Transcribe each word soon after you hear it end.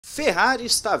Ferrari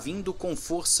está vindo com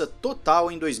força total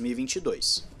em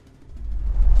 2022.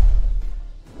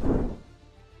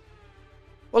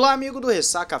 Olá, amigo do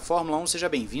Ressaca Fórmula 1, seja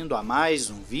bem-vindo a mais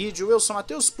um vídeo. Eu sou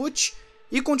Matheus Pucci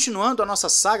e, continuando a nossa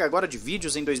saga agora de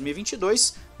vídeos em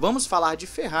 2022, vamos falar de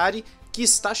Ferrari, que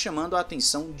está chamando a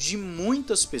atenção de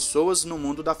muitas pessoas no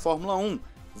mundo da Fórmula 1.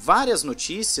 Várias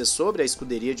notícias sobre a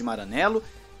escuderia de Maranello.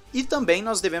 E também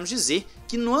nós devemos dizer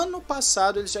que no ano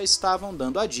passado eles já estavam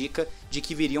dando a dica de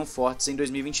que viriam fortes em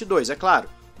 2022. É claro,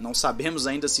 não sabemos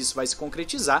ainda se isso vai se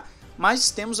concretizar,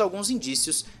 mas temos alguns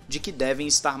indícios de que devem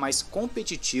estar mais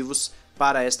competitivos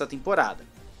para esta temporada.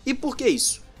 E por que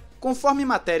isso? Conforme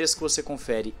matérias que você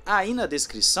confere aí na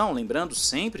descrição, lembrando,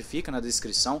 sempre fica na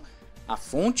descrição a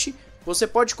fonte, você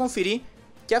pode conferir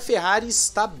que a Ferrari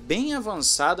está bem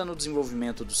avançada no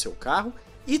desenvolvimento do seu carro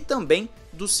e também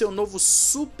do seu novo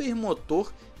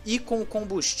supermotor e com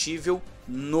combustível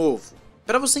novo.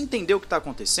 Para você entender o que está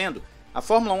acontecendo, a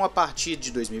Fórmula 1 a partir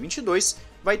de 2022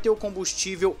 vai ter o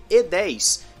combustível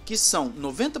E10, que são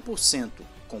 90%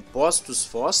 compostos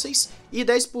fósseis e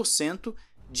 10%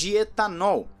 de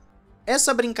etanol.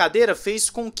 Essa brincadeira fez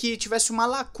com que tivesse uma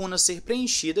lacuna a ser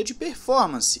preenchida de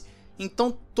performance.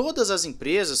 Então todas as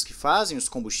empresas que fazem os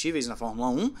combustíveis na Fórmula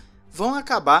 1 vão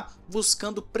acabar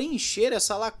buscando preencher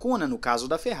essa lacuna. No caso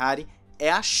da Ferrari,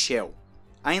 é a Shell.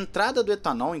 A entrada do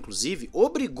etanol, inclusive,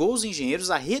 obrigou os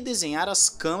engenheiros a redesenhar as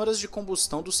câmaras de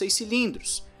combustão dos 6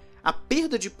 cilindros. A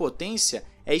perda de potência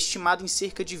é estimada em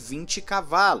cerca de 20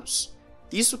 cavalos.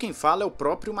 Isso quem fala é o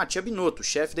próprio Mattia Binotto,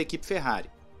 chefe da equipe Ferrari.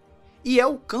 E é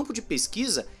o campo de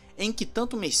pesquisa em que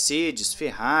tanto Mercedes,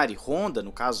 Ferrari, Honda,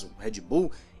 no caso Red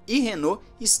Bull, e Renault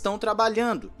estão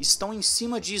trabalhando, estão em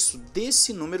cima disso,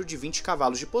 desse número de 20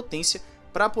 cavalos de potência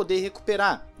para poder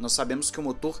recuperar. Nós sabemos que o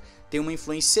motor tem uma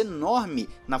influência enorme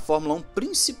na Fórmula 1,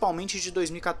 principalmente de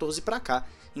 2014 para cá.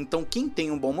 Então quem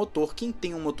tem um bom motor, quem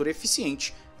tem um motor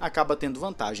eficiente, acaba tendo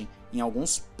vantagem em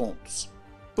alguns pontos.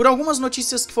 Por algumas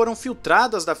notícias que foram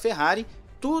filtradas da Ferrari,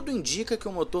 tudo indica que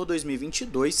o motor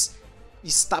 2022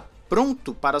 está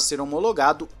pronto para ser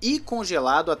homologado e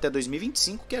congelado até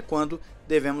 2025, que é quando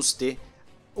devemos ter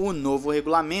o novo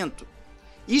regulamento.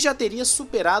 E já teria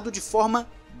superado de forma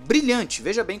brilhante,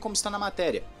 veja bem como está na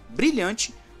matéria,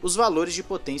 brilhante, os valores de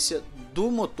potência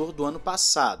do motor do ano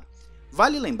passado.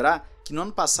 Vale lembrar que no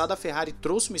ano passado a Ferrari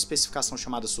trouxe uma especificação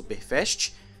chamada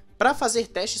Superfast para fazer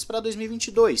testes para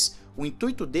 2022. O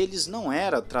intuito deles não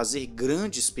era trazer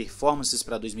grandes performances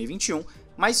para 2021,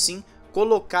 mas sim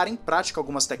colocar em prática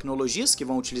algumas tecnologias que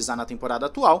vão utilizar na temporada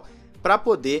atual para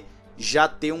poder já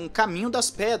ter um caminho das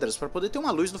pedras, para poder ter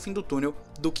uma luz no fim do túnel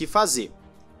do que fazer.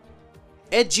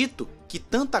 É dito que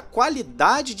tanto a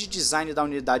qualidade de design da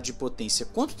unidade de potência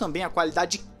quanto também a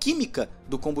qualidade química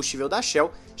do combustível da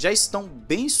Shell já estão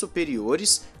bem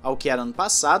superiores ao que era ano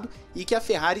passado e que a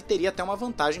Ferrari teria até uma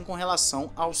vantagem com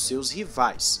relação aos seus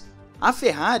rivais. A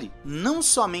Ferrari não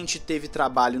somente teve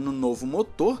trabalho no novo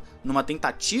motor, numa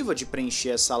tentativa de preencher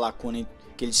essa lacuna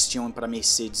que eles tinham para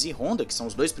Mercedes e Honda, que são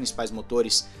os dois principais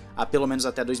motores a pelo menos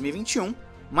até 2021,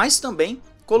 mas também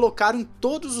colocaram em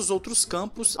todos os outros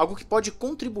campos algo que pode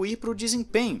contribuir para o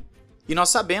desempenho. E nós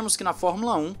sabemos que na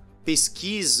Fórmula 1,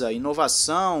 pesquisa,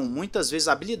 inovação, muitas vezes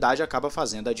a habilidade acaba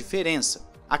fazendo a diferença.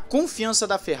 A confiança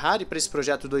da Ferrari para esse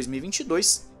projeto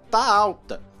 2022 está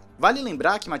alta. Vale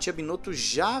lembrar que Mattia Binotto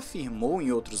já afirmou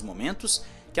em outros momentos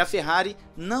que a Ferrari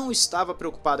não estava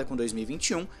preocupada com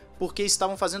 2021 porque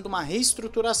estavam fazendo uma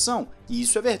reestruturação, e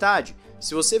isso é verdade.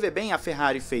 Se você ver bem, a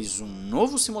Ferrari fez um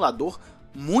novo simulador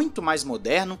muito mais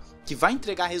moderno, que vai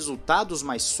entregar resultados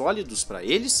mais sólidos para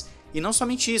eles, e não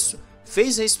somente isso,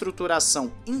 fez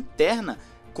reestruturação interna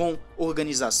com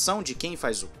organização de quem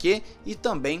faz o quê e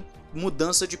também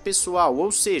mudança de pessoal,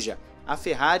 ou seja, a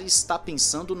Ferrari está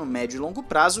pensando no médio e longo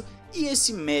prazo, e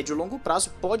esse médio e longo prazo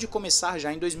pode começar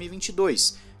já em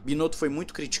 2022. Binotto foi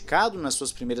muito criticado nas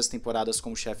suas primeiras temporadas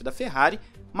como chefe da Ferrari,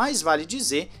 mas vale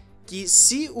dizer que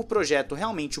se o projeto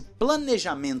realmente, o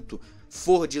planejamento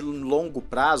for de longo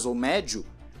prazo ou médio,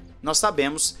 nós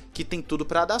sabemos que tem tudo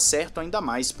para dar certo, ainda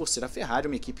mais por ser a Ferrari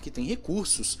uma equipe que tem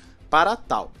recursos para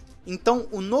tal. Então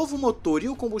o novo motor e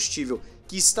o combustível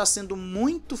que está sendo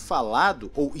muito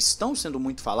falado, ou estão sendo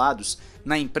muito falados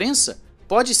na imprensa,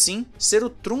 pode sim ser o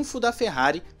trunfo da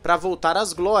Ferrari para voltar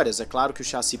às glórias. É claro que o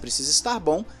chassi precisa estar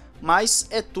bom, mas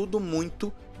é tudo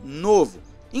muito novo.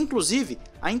 Inclusive,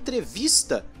 a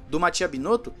entrevista do Mattia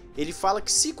Binotto, ele fala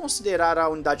que se considerar a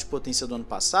unidade de potência do ano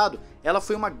passado, ela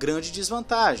foi uma grande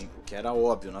desvantagem, o que era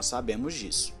óbvio, nós sabemos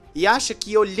disso. E acha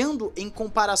que, olhando em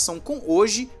comparação com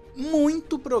hoje,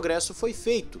 muito progresso foi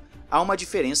feito. Há uma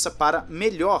diferença para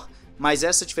melhor, mas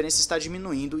essa diferença está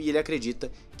diminuindo e ele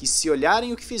acredita que se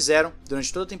olharem o que fizeram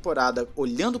durante toda a temporada,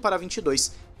 olhando para a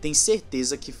 22, tem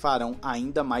certeza que farão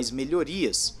ainda mais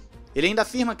melhorias. Ele ainda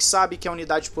afirma que sabe que a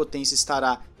unidade de potência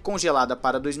estará congelada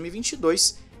para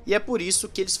 2022 e é por isso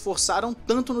que eles forçaram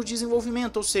tanto no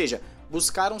desenvolvimento, ou seja,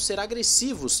 buscaram ser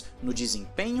agressivos no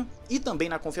desempenho e também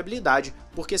na confiabilidade,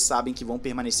 porque sabem que vão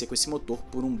permanecer com esse motor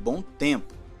por um bom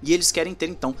tempo. E eles querem ter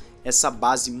então essa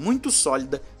base muito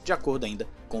sólida, de acordo ainda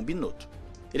com o Binotto.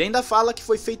 Ele ainda fala que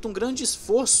foi feito um grande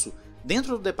esforço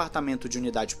dentro do departamento de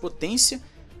unidade de potência,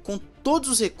 com todos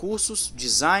os recursos,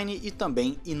 design e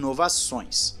também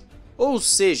inovações. Ou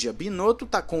seja, Binotto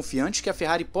está confiante que a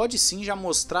Ferrari pode sim já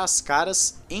mostrar as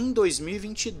caras em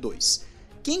 2022.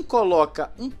 Quem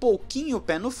coloca um pouquinho o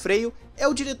pé no freio é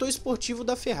o diretor esportivo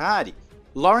da Ferrari,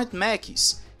 Laurent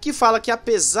Mekies, que fala que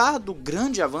apesar do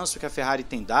grande avanço que a Ferrari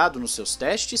tem dado nos seus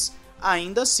testes,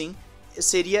 ainda assim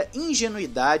seria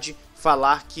ingenuidade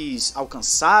falar que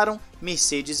alcançaram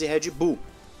Mercedes e Red Bull.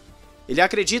 Ele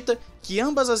acredita que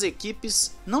ambas as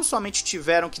equipes não somente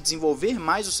tiveram que desenvolver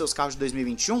mais os seus carros de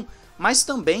 2021, mas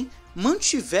também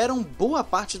mantiveram boa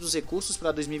parte dos recursos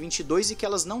para 2022 e que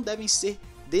elas não devem ser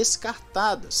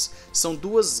descartadas. São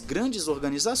duas grandes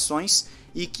organizações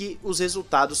e que os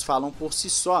resultados falam por si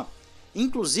só.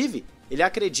 Inclusive, ele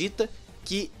acredita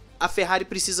que a Ferrari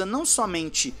precisa não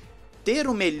somente ter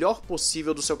o melhor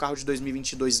possível do seu carro de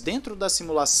 2022 dentro da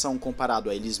simulação comparado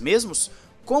a eles mesmos,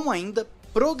 como ainda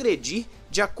progredir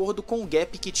de acordo com o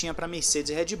gap que tinha para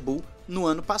Mercedes e Red Bull no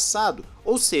ano passado.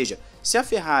 Ou seja, se a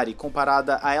Ferrari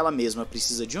comparada a ela mesma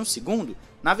precisa de 1 segundo,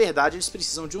 na verdade eles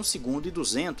precisam de 1 segundo e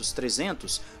 200,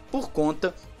 300 por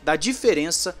conta da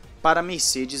diferença para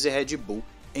Mercedes e Red Bull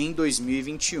em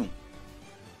 2021.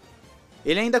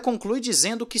 Ele ainda conclui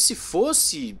dizendo que se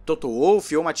fosse Toto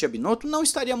Wolff ou Mattia Binotto não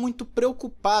estaria muito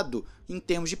preocupado em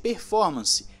termos de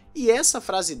performance. E essa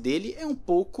frase dele é um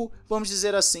pouco, vamos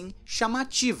dizer assim,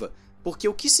 chamativa, porque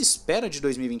o que se espera de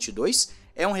 2022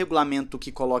 é um regulamento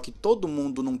que coloque todo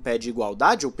mundo num pé de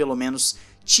igualdade, ou pelo menos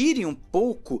tire um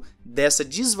pouco dessa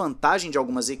desvantagem de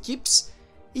algumas equipes.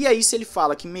 E aí se ele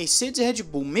fala que Mercedes e Red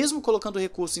Bull, mesmo colocando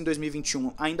recursos em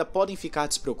 2021, ainda podem ficar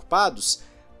despreocupados,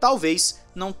 talvez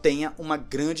não tenha uma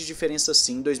grande diferença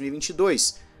assim em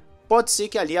 2022. Pode ser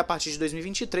que ali a partir de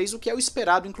 2023, o que é o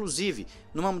esperado inclusive,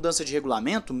 numa mudança de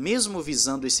regulamento, mesmo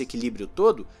visando esse equilíbrio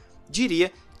todo,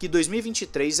 diria que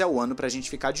 2023 é o ano para a gente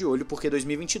ficar de olho, porque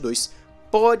 2022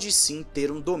 pode sim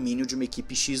ter um domínio de uma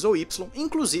equipe X ou Y,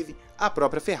 inclusive a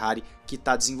própria Ferrari, que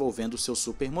está desenvolvendo o seu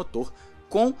supermotor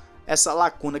com essa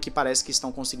lacuna que parece que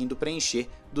estão conseguindo preencher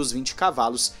dos 20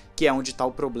 cavalos, que é onde está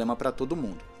o problema para todo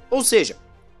mundo. Ou seja,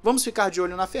 vamos ficar de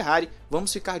olho na Ferrari,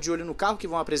 vamos ficar de olho no carro que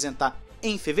vão apresentar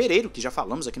em fevereiro, que já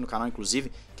falamos aqui no canal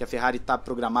inclusive, que a Ferrari está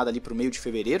programada ali para o meio de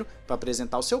fevereiro para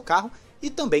apresentar o seu carro, e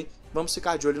também vamos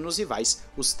ficar de olho nos rivais.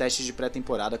 Os testes de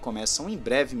pré-temporada começam em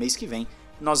breve, mês que vem.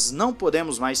 Nós não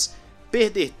podemos mais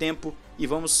perder tempo e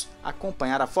vamos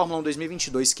acompanhar a Fórmula 1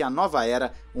 2022, que é a nova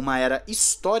era, uma era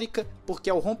histórica, porque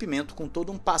é o rompimento com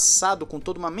todo um passado, com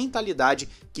toda uma mentalidade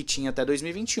que tinha até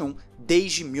 2021,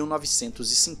 desde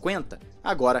 1950.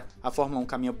 Agora, a Fórmula 1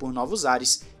 caminha por novos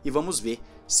ares e vamos ver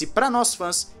se para nós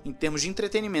fãs, em termos de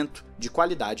entretenimento, de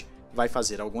qualidade, vai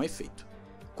fazer algum efeito.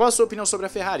 Qual a sua opinião sobre a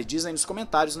Ferrari? Diz aí nos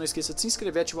comentários, não esqueça de se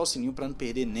inscrever e ativar o sininho para não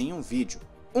perder nenhum vídeo.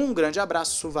 Um grande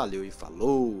abraço, valeu e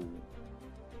falou!